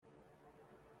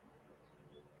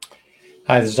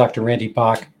Hi, this is Dr. Randy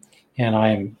Bach, and I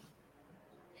am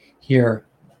here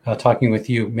talking with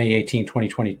you May 18,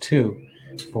 2022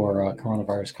 for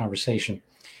coronavirus conversation.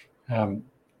 I'm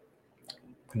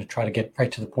going to try to get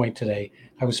right to the point today.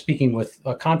 I was speaking with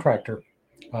a contractor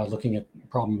looking at a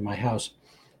problem in my house,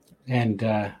 and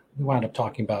we wound up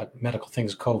talking about medical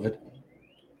things, COVID.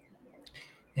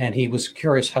 And he was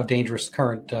curious how dangerous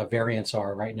current variants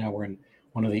are. Right now, we're in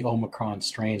one of the Omicron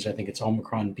strains. I think it's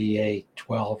Omicron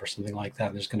BA12 or something like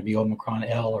that. There's going to be Omicron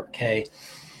L or K.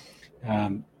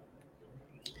 The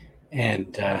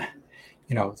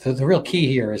real key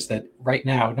here is that right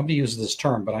now, nobody uses this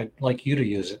term, but I'd like you to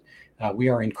use it. We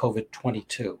are in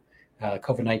COVID-22.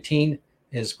 COVID-19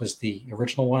 was the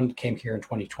original one, came here in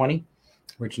 2020,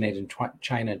 originated in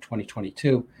China in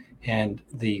 2022, and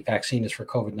the vaccine is for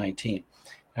COVID-19.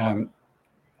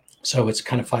 So it's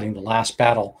kind of fighting the last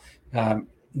battle.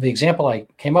 The example I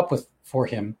came up with for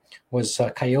him was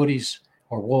coyotes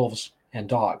or wolves and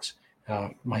dogs.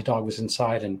 My dog was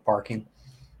inside and barking.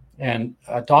 And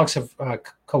dogs have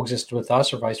coexisted with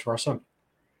us or vice versa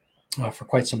for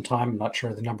quite some time. I'm not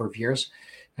sure the number of years,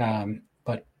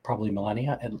 but probably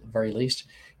millennia at the very least.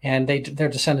 And they're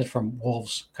descended from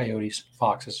wolves, coyotes,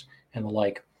 foxes, and the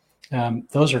like.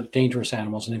 Those are dangerous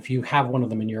animals. And if you have one of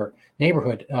them in your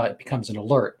neighborhood, it becomes an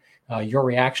alert. Your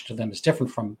reaction to them is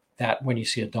different from that when you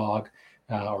see a dog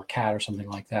or cat or something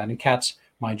like that. And cats,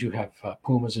 mind you, have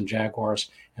pumas and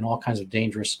jaguars and all kinds of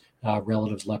dangerous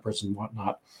relatives, leopards and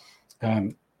whatnot.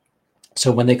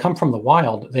 So when they come from the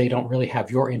wild, they don't really have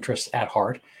your interests at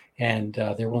heart, and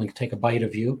they're willing to take a bite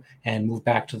of you and move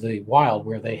back to the wild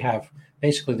where they have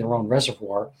basically their own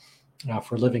reservoir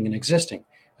for living and existing.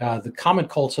 The common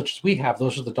cold such as we have,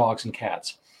 those are the dogs and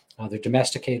cats. They're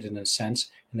domesticated in a sense,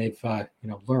 and they've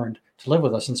learned to live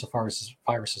with us insofar as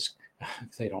viruses,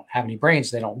 if they don't have any brains,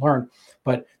 they don't learn.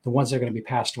 But the ones that are going to be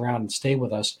passed around and stay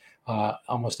with us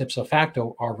almost ipso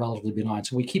facto are relatively benign.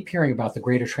 So we keep hearing about the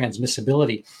greater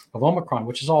transmissibility of Omicron,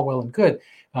 which is all well and good,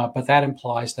 but that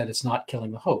implies that it's not killing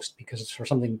the host, because it's for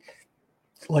something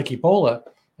like Ebola,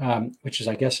 which is,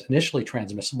 I guess, initially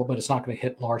transmissible, but it's not going to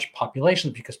hit large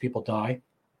populations because people die.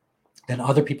 Then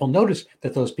other people notice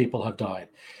that those people have died.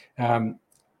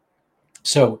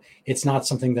 So it's not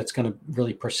something that's going to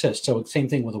really persist. So same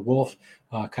thing with a wolf,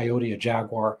 coyote, a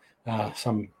jaguar,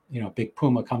 some big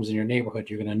puma comes in your neighborhood,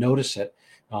 you're going to notice it,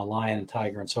 lion and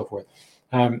tiger and so forth.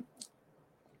 And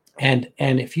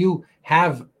if you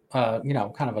have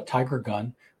kind of a tiger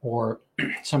gun or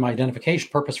some identification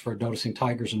purpose for noticing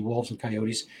tigers and wolves and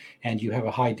coyotes, and you have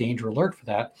a high danger alert for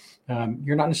that,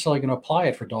 you're not necessarily going to apply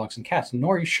it for dogs and cats,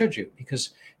 nor should you, because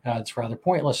it's rather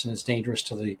pointless and it's dangerous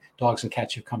to the dogs and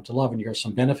cats you've come to love. And you have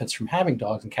some benefits from having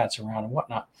dogs and cats around and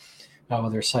whatnot,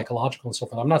 whether psychological and so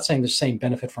forth. I'm not saying there's the same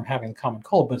benefit from having the common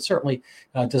cold, but it certainly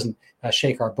doesn't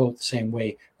shake our boat the same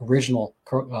way original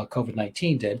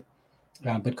COVID-19 did.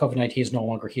 But COVID-19 is no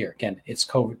longer here. Again, it's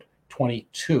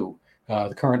COVID-22.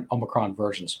 The current Omicron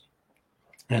versions.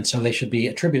 And so they should be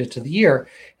attributed to the year.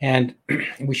 And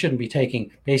we shouldn't be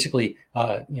taking basically,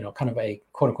 kind of a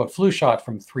quote unquote flu shot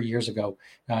from 3 years ago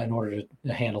in order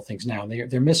to handle things now. They're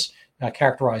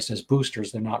mischaracterized as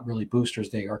boosters. They're not really boosters.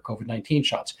 They are COVID-19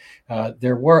 shots.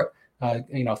 There were,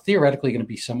 theoretically going to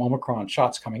be some Omicron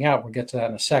shots coming out. We'll get to that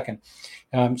in a second.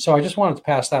 So I just wanted to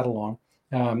pass that along.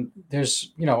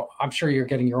 There's, I'm sure you're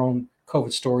getting your own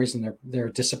COVID stories, and they're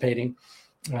dissipating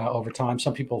over time.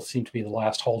 Some people seem to be the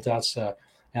last holdouts,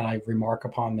 and I remark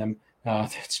upon them.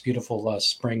 It's beautiful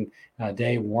spring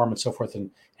day, warm and so forth,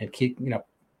 and keep,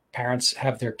 parents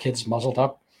have their kids muzzled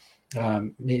up.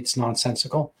 It's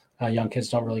nonsensical. Young kids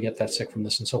don't really get that sick from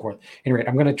this and so forth. Anyway,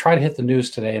 I'm going to try to hit the news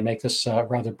today and make this a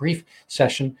rather brief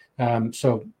session.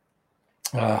 So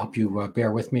I hope you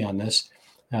bear with me on this.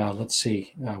 Let's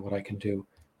see what I can do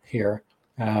here.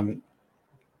 Well,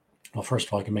 first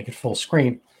of all, I can make it full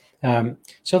screen.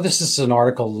 So this is an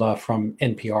article from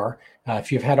NPR.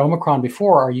 If you've had Omicron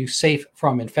before, are you safe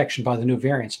from infection by the new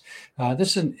variants?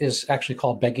 This is actually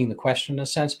called begging the question in a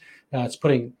sense. It's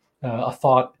putting a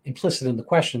thought implicit in the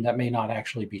question that may not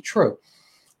actually be true.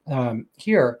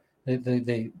 Here,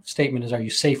 the statement is, are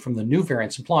you safe from the new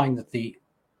variants, implying that the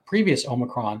previous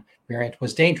Omicron variant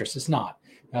was dangerous. It's not.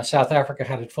 South Africa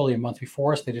had it fully a month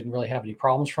before us. They didn't really have any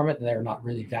problems from it. And they're not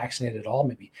really vaccinated at all,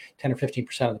 maybe 10 or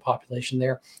 15% of the population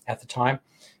there at the time.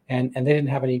 And they didn't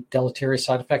have any deleterious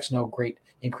side effects, no great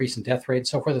increase in death rate and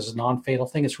so forth. This is a non-fatal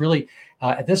thing. It's really,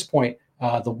 at this point,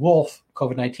 the wolf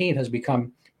COVID-19 has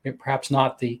become perhaps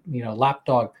not the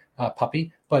lapdog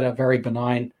puppy, but a very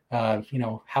benign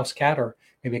house cat, or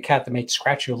maybe a cat that may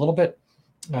scratch you a little bit.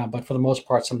 But for the most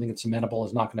part, something that's amenable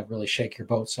is not going to really shake your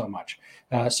boat so much.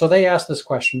 So they asked this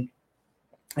question.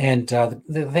 And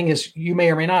the thing is, you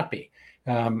may or may not be.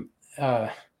 Um,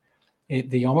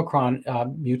 the Omicron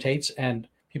mutates, and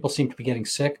people seem to be getting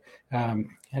sick. And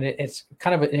it's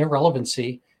kind of an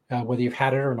irrelevancy whether you've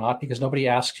had it or not, because nobody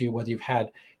asks you whether you've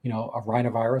had, a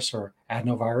rhinovirus or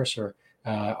adenovirus or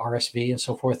RSV and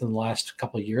so forth in the last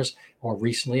couple of years or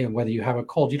recently, and whether you have a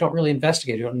cold. You don't really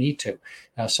investigate. You don't need to.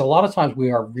 So a lot of times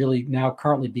we are really now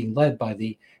currently being led by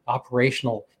the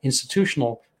operational,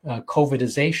 institutional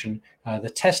COVIDization, the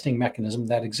testing mechanism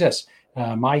that exists.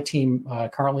 My team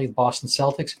currently, the Boston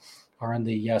Celtics, are in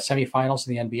the semifinals of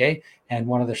the NBA, and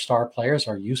one of their star players,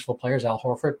 or useful players, Al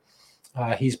Horford,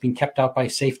 he's been kept out by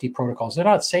safety protocols. They're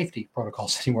not safety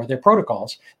protocols anymore. They're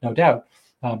protocols, no doubt.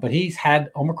 But he's had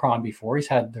Omicron before. He's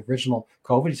had the original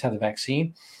COVID. He's had the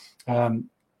vaccine.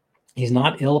 He's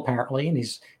not ill, apparently, and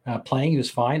he's playing. He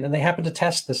was fine. And they happen to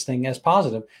test this thing as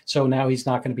positive. So now he's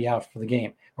not going to be out for the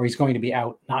game, or he's going to be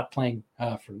out not playing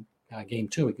for game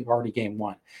 2, already game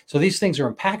 1. So these things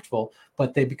are impactful,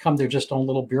 but they become their just own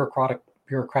little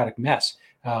bureaucratic mess.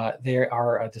 They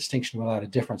are a distinction without a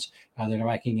difference. They're not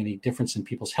making any difference in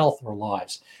people's health or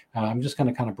lives. I'm just going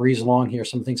to kind of breeze along here.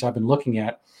 Some things I've been looking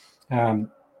at. I'm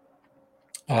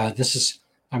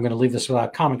going to leave this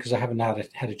without comment because I haven't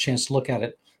had a chance to look at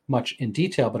it much in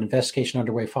detail, but investigation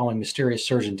underway following mysterious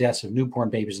surge in deaths of newborn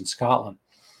babies in Scotland.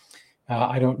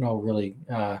 I don't know really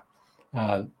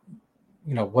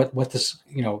what this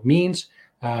means,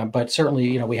 but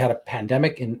certainly we had a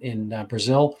pandemic in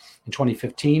Brazil in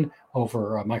 2015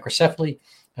 over microcephaly,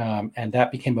 and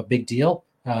that became a big deal.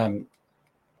 And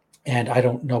I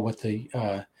don't know what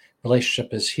the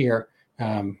relationship is here,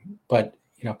 but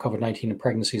COVID-19 and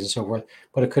pregnancies and so forth.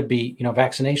 But it could be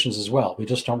vaccinations as well. We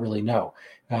just don't really know.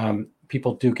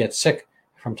 People do get sick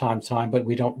from time to time, but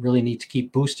we don't really need to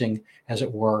keep boosting, as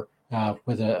it were,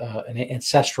 with an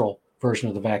ancestral version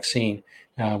of the vaccine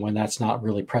when that's not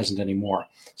really present anymore.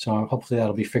 So hopefully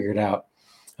that'll be figured out.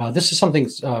 This is something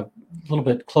a little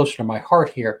bit closer to my heart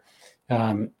here.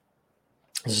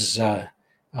 This is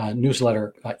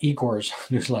newsletter, Igor's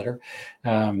newsletter,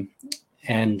 and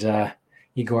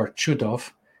Igor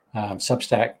Chudov,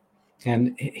 Substack.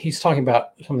 And he's talking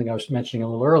about something I was mentioning a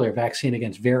little earlier, vaccine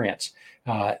against variants,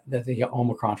 the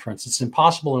Omicron, for instance. It's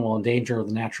impossible and will endanger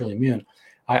the naturally immune.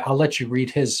 I'll let you read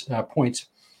his points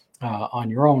on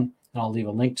your own, and I'll leave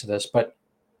a link to this. But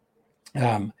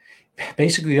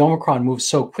basically, the Omicron moves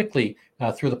so quickly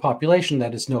through the population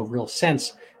that it's no real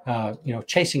sense,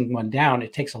 chasing one down.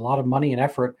 It takes a lot of money and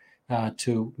effort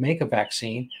to make a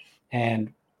vaccine.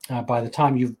 And by the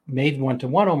time you've made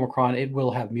one-to-one Omicron, it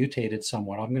will have mutated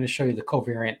somewhat. I'm going to show you the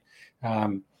covariant,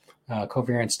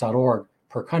 covariance.org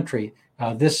per country.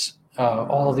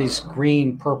 All these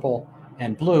green, purple,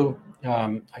 and blue,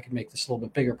 I can make this a little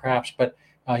bit bigger perhaps, but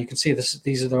you can see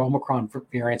these are the Omicron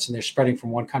variants, and they're spreading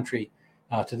from one country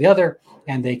to the other,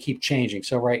 and they keep changing.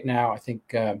 So right now, I think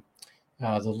the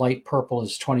light purple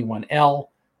is 21L.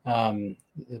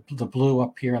 The blue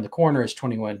up here in the corner is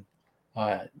 21.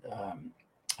 I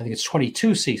think it's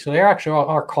 22C. So they actually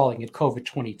are calling it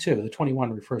COVID-22. The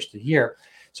 21 refers to the year.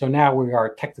 So now we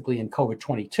are technically in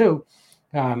COVID-22,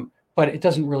 but it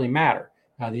doesn't really matter.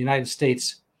 The United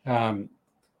States death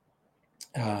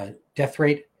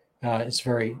rate is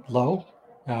very low.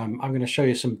 I'm going to show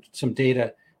you some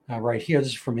data right here. This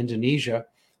is from Indonesia,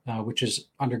 which is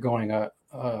undergoing a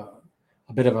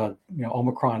bit of a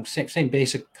Omicron, same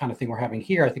basic kind of thing we're having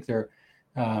here. I think they're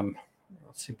let's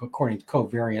see, according to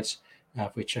covariance.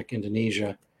 If we check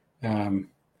Indonesia,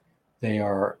 they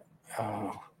are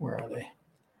where are they?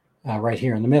 Right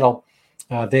here in the middle.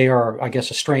 They are, I guess,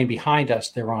 a strain behind us.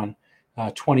 They're on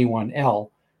 21L.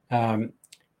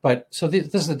 But so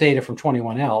this is the data from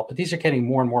 21L, but these are getting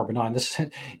more and more benign. This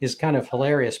is kind of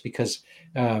hilarious because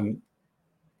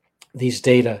these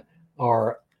data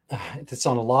are, it's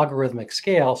on a logarithmic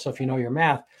scale. So if you know your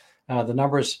math, the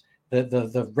numbers,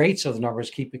 the rates of the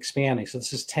numbers keep expanding. So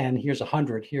this is 10, here's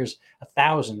 100, here's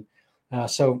 1,000.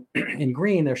 So in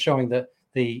green, they're showing the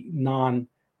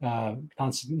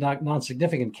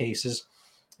non-significant cases,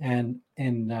 and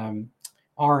in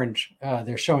orange,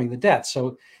 they're showing the deaths.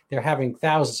 So they're having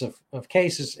thousands of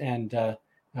cases, and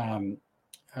actually,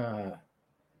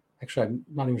 I'm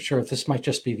not even sure if this might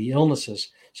just be the illnesses.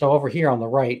 So over here on the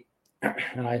right,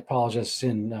 and I apologize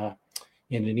in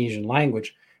Indonesian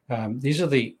language, these are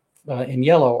the in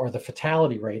yellow are the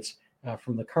fatality rates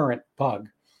from the current bug.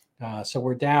 So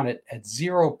we're down at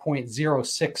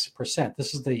 0.06%.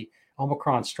 This is the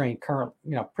Omicron strain current,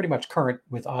 pretty much current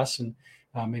with us, and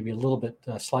maybe a little bit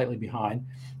slightly behind.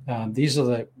 These are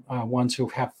the ones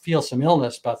who feel some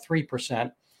illness, about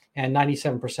 3%, and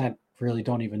 97% really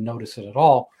don't even notice it at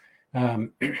all.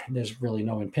 There's really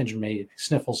no impingement, maybe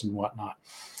sniffles and whatnot.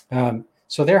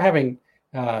 So they're having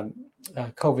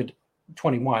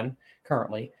COVID-21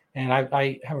 currently. And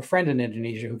I have a friend in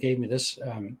Indonesia who gave me this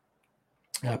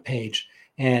page,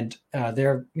 and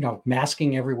they're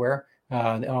masking everywhere.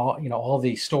 All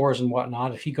the stores and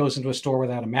whatnot. If he goes into a store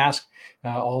without a mask,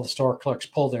 all the store clerks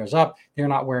pull theirs up. They're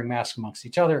not wearing masks amongst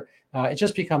each other. It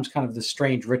just becomes kind of this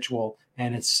strange ritual,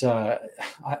 and it's I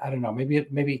don't know.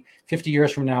 Maybe 50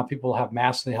 years from now, people will have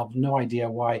masks. They have no idea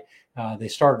why they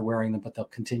started wearing them, but they'll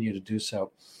continue to do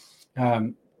so.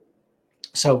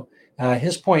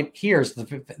 His point here is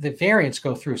the variants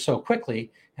go through so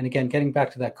quickly. And again, getting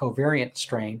back to that covariant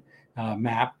strain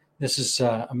map, this is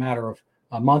a matter of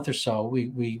a month or so.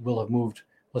 We will have moved,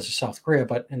 this is South Korea,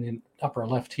 but in the upper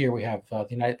left here, we have the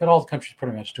United, but all the countries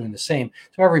pretty much doing the same.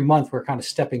 So every month we're kind of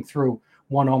stepping through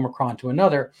one Omicron to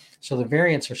another. So the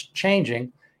variants are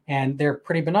changing and they're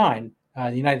pretty benign.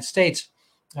 The United States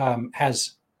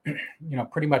has,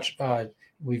 pretty much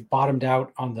we've bottomed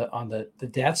out on the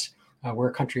deaths. We're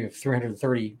a country of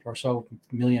 330 or so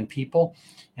million people,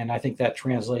 and I think that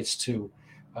translates to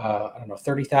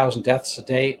 30,000 deaths a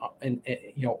day,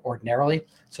 ordinarily.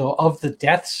 So of the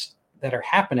deaths that are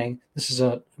happening, this is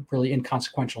a really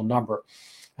inconsequential number.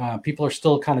 People are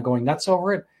still kind of going nuts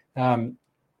over it.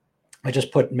 I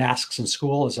just put masks in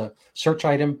school as a search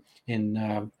item in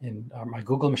my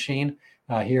Google machine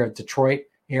here at Detroit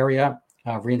area.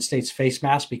 Reinstates face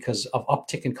masks because of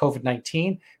uptick in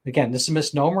COVID-19. Again, this is a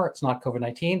misnomer. It's not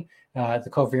COVID-19. The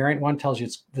covariant one tells you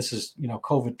this is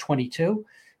COVID-22.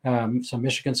 So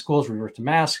Michigan schools revert to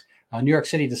masks. New York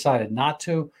City decided not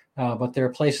to, but there are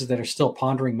places that are still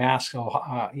pondering masks.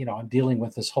 I'm dealing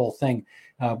with this whole thing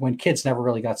when kids never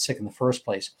really got sick in the first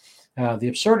place. The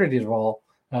absurdity of it all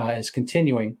is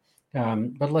continuing.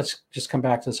 But let's just come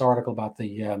back to this article about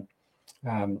the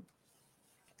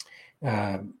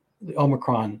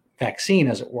Omicron vaccine,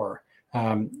 as it were.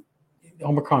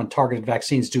 Omicron targeted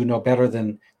vaccines do no better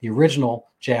than the original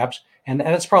jabs. And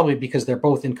that's probably because they're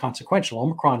both inconsequential.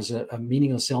 Omicron is a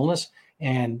meaningless illness,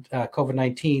 and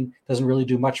COVID-19 doesn't really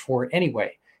do much for it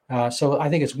anyway. So I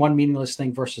think it's one meaningless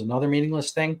thing versus another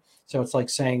meaningless thing. So it's like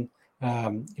saying,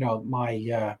 my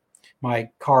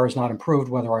car is not improved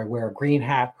whether I wear a green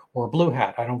hat or a blue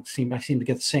hat. I seem to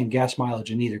get the same gas mileage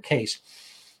in either case.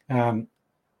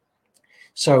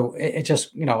 So it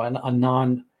just, a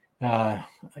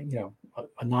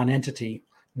non-entity,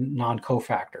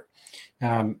 non-cofactor.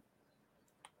 And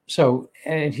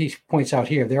he points out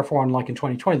here, therefore, unlike in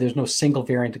 2020, there's no single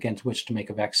variant against which to make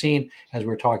a vaccine, as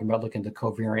we're talking about looking at the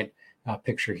covariant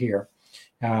picture here.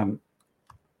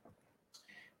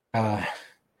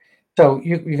 So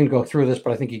you can go through this,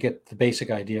 but I think you get the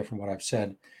basic idea from what I've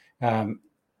said.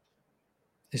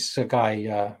 This is a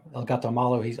guy, Elgato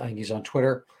Malo, I think he's on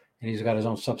Twitter, and he's got his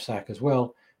own Substack as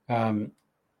well. I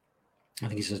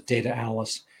think he's a data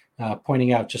analyst,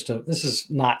 pointing out this is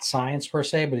not science per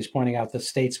se, but he's pointing out the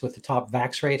states with the top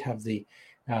vax rate have the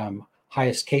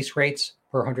highest case rates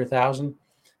per 100,000.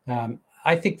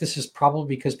 I think this is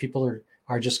probably because people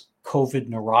are just COVID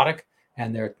neurotic,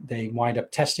 and they wind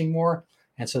up testing more.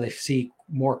 And so they see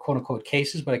more quote unquote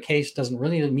cases, but a case doesn't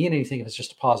really mean anything if it's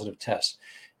just a positive test.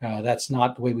 That's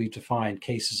not the way we define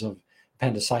cases of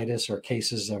appendicitis or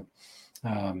cases of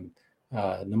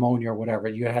pneumonia or whatever.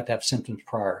 You had to have symptoms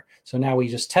prior. So now we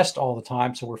just test all the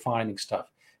time, so we're finding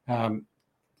stuff.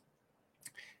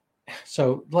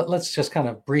 So let's just kind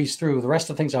of breeze through the rest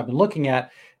of the things I've been looking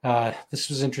at. This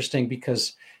was interesting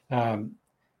because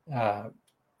the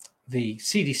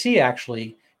CDC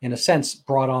actually, in a sense,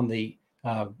 brought on the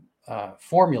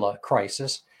formula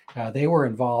crisis. They were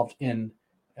involved in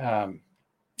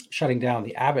shutting down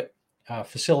the Abbott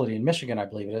facility in Michigan, I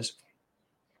believe it is,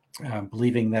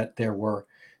 believing that there were,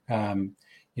 some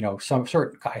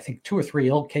certain, I think 2 or 3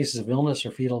 cases of illness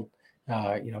or fetal,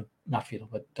 not fetal,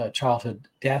 but childhood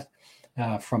death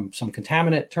from some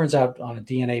contaminant. Turns out on a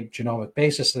DNA genomic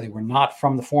basis that they were not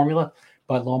from the formula,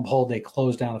 but lo and behold, they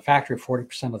closed down the factory,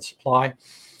 40% of the supply.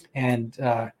 And,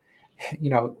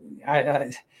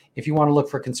 if you want to look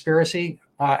for conspiracy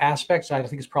aspects, I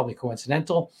think it's probably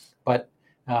coincidental, but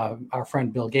our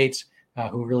friend Bill Gates,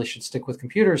 who really should stick with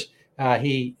computers,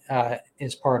 he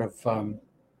is part of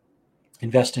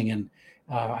investing in,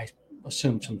 I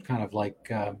assume, some kind of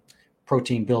like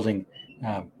protein building,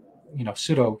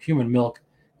 pseudo human milk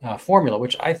formula,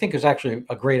 which I think is actually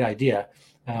a great idea.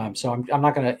 So I'm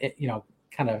not going to,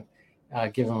 kind of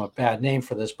give him a bad name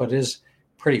for this, but it is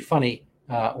pretty funny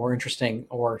or interesting,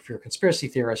 or if you're a conspiracy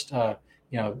theorist,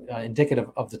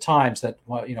 indicative of the times that,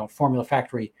 Formula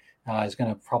Factory is going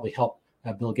to probably help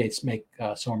Bill Gates make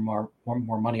some more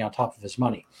money on top of his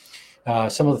money.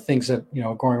 Some of the things that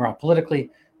are going around politically.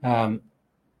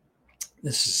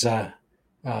 This is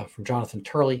from Jonathan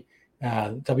Turley,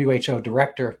 WHO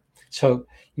director. So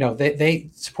they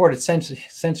supported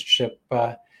censorship.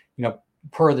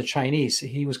 Per the Chinese,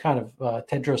 he was kind of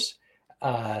Tedros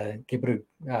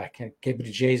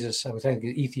Ghebreyesus. I was saying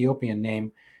the Ethiopian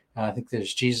name. I think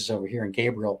there's Jesus over here, and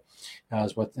Gabriel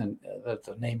is what the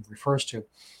name refers to.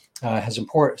 Has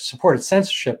supported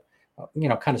censorship,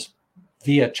 kind of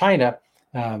via China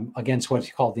against what he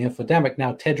called the infodemic.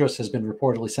 Now Tedros has been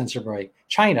reportedly censored by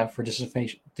China for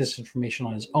disinformation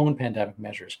on his own pandemic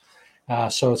measures.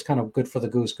 So it's kind of good for the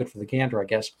goose, good for the gander, I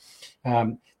guess.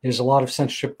 There's a lot of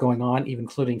censorship going on, even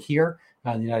including here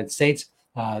in the United States.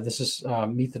 This is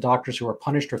Meet the Doctors Who Are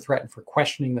Punished or Threatened for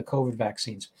Questioning the COVID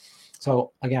Vaccines.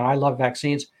 So again, I love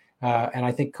vaccines, and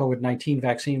I think COVID-19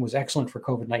 vaccine was excellent for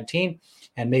COVID-19,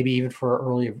 and maybe even for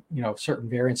early, certain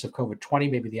variants of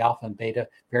COVID-20, maybe the alpha and beta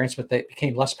variants, but they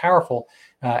became less powerful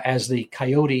as the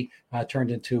coyote turned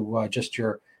into just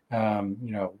your,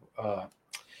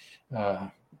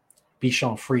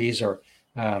 Bichon Frise or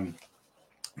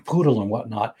poodle and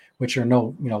whatnot, which are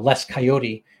less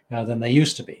coyote than they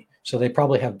used to be. So they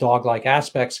probably have dog-like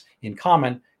aspects in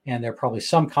common, and there are probably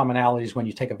some commonalities when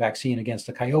you take a vaccine against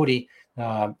a coyote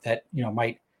that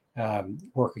might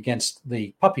work against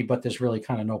the puppy, but there's really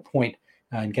kind of no point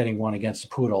in getting one against a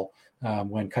poodle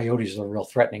when coyotes are real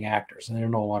threatening actors, and they're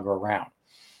no longer around.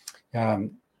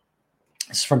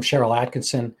 This is from Cheryl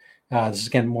Atkinson. This is,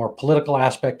 again, more political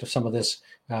aspect of some of this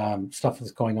stuff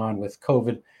that's going on with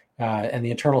COVID and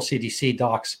the internal CDC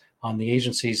docs on the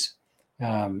agency's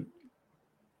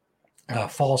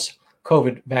false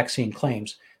COVID vaccine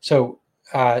claims. So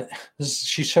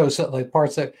she shows that the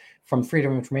parts that from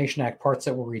Freedom of Information Act, parts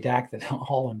that were redacted,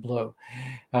 all in blue.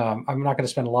 I'm not going to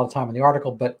spend a lot of time on the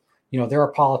article, but there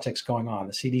are politics going on.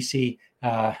 The CDC,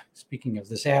 speaking of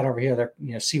this ad over here, they're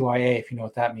CYA, if you know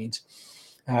what that means.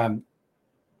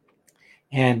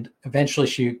 And eventually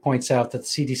she points out that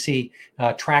the CDC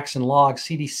tracks and logs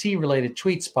CDC-related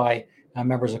tweets by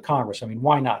members of Congress. I mean,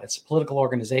 why not? It's a political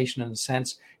organization in a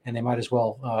sense, and they might as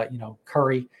well,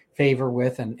 curry favor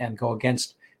with and go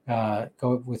against,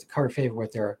 curry favor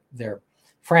with their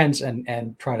friends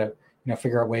and try to,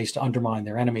 figure out ways to undermine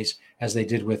their enemies, as they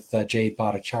did with Jade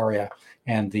Bhattacharya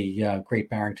and the Great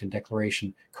Barrington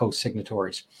Declaration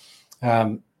co-signatories.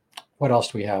 What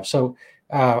else do we have? So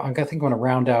I think I'm going to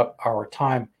round out our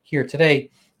time here today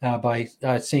by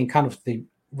seeing kind of the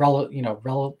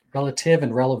relative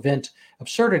and relevant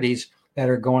absurdities that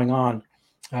are going on.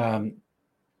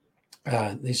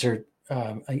 These are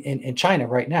in China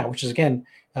right now, which is again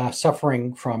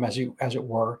suffering from, as it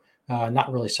were,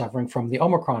 not really suffering from the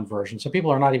Omicron version. So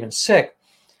people are not even sick,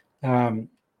 but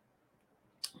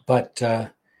there's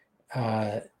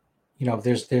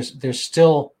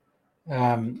still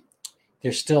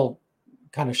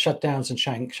kind of shutdowns in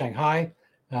Shanghai.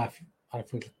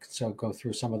 If we go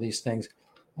through some of these things,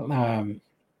 I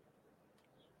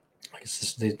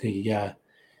guess the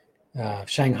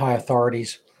Shanghai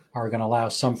authorities are going to allow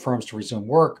some firms to resume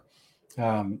work.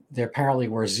 There apparently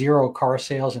were 0 car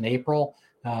sales in April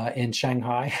in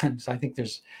Shanghai. So I think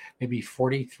there's maybe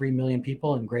 43 million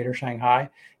people in Greater Shanghai.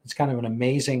 It's kind of an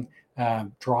amazing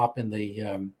drop in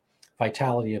the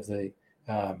vitality of the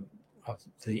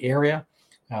area.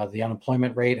 The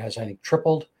unemployment rate has, I think,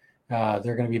 tripled. There are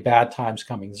going to be bad times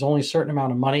coming. There's only a certain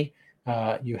amount of money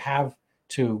you have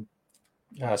to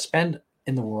spend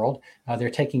in the world.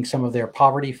 They're taking some of their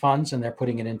poverty funds and they're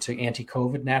putting it into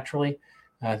anti-COVID naturally.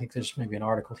 I think there's maybe an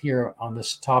article here on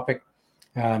this topic.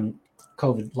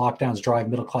 COVID lockdowns drive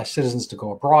middle-class citizens to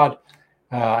go abroad.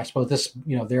 I suppose this,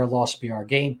 their loss will be our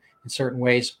gain in certain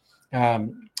ways.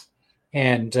 And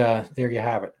there you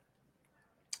have it.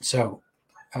 So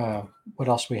what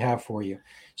else we have for you?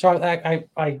 So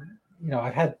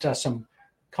I've had some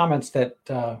comments that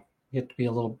get to be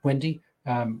a little windy.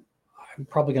 I'm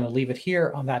probably going to leave it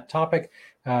here on that topic.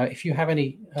 If you have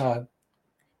any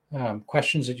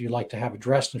questions that you'd like to have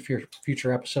addressed in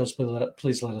future episodes,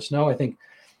 please let us know. I think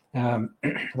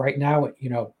right now,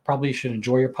 probably you should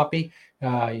enjoy your puppy,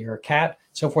 your cat,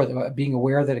 so forth, being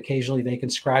aware that occasionally they can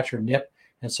scratch or nip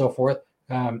and so forth.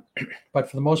 But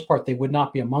for the most part, they would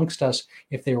not be amongst us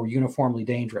if they were uniformly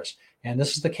dangerous. And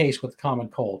this is the case with the common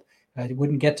cold. It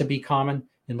wouldn't get to be common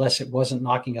unless it wasn't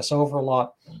knocking us over a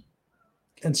lot.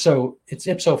 And so it's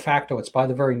ipso facto, it's by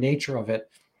the very nature of it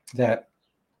that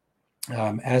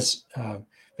as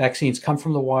vaccines come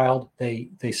from the wild,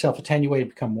 they self-attenuate and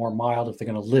become more mild if they're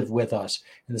going to live with us.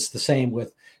 And it's the same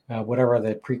with whatever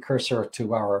the precursor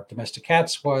to our domestic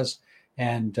cats was.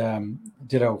 and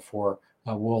ditto for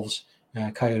wolves,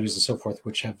 coyotes, and so forth,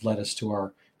 which have led us to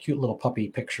our cute little puppy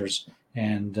pictures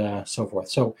and so forth.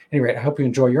 So anyway, I hope you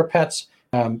enjoy your pets.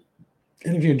 And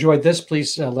if you enjoyed this,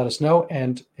 please let us know.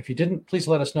 And if you didn't, please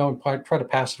let us know and try to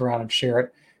pass it around and share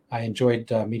it. I enjoyed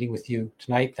meeting with you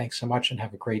tonight. Thanks so much and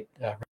have a great